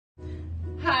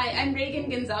Hi, I'm Reagan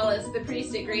Gonzalez, the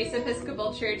priest at Grace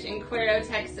Episcopal Church in Cuero,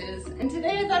 Texas. And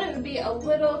today I thought it would be a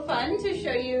little fun to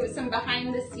show you some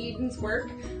behind the scenes work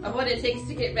of what it takes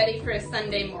to get ready for a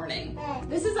Sunday morning.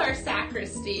 This is our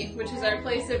sacristy, which is our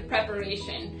place of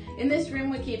preparation. In this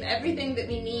room we keep everything that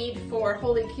we need for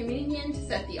Holy Communion to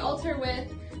set the altar with.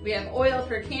 We have oil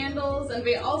for candles, and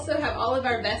we also have all of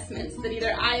our vestments that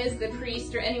either I as the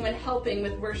priest or anyone helping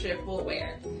with worship will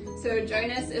wear. So join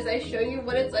us as I show you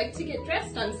what it's like to get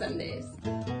dressed on Sundays.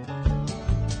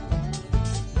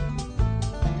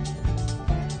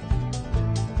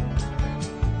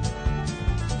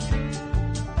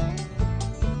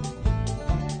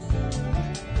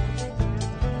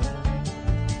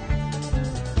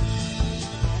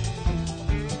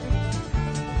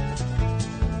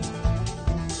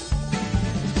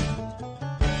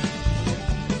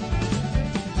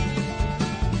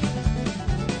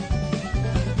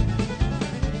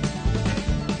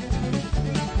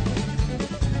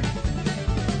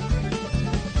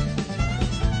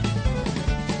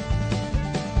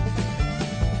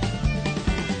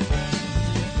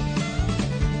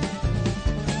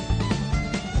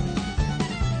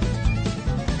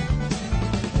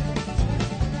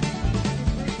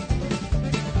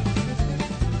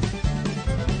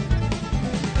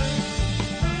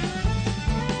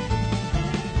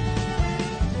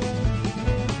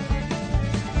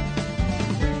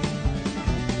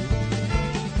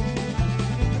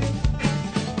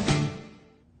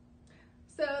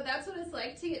 That's what it's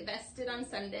like to get vested on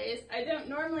Sundays. I don't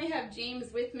normally have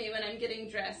James with me when I'm getting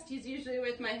dressed. He's usually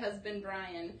with my husband,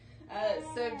 Brian.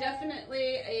 So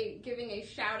definitely giving a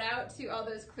shout out to all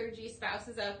those clergy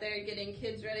spouses out there getting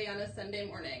kids ready on a Sunday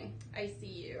morning. I see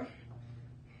you.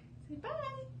 Say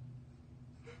bye.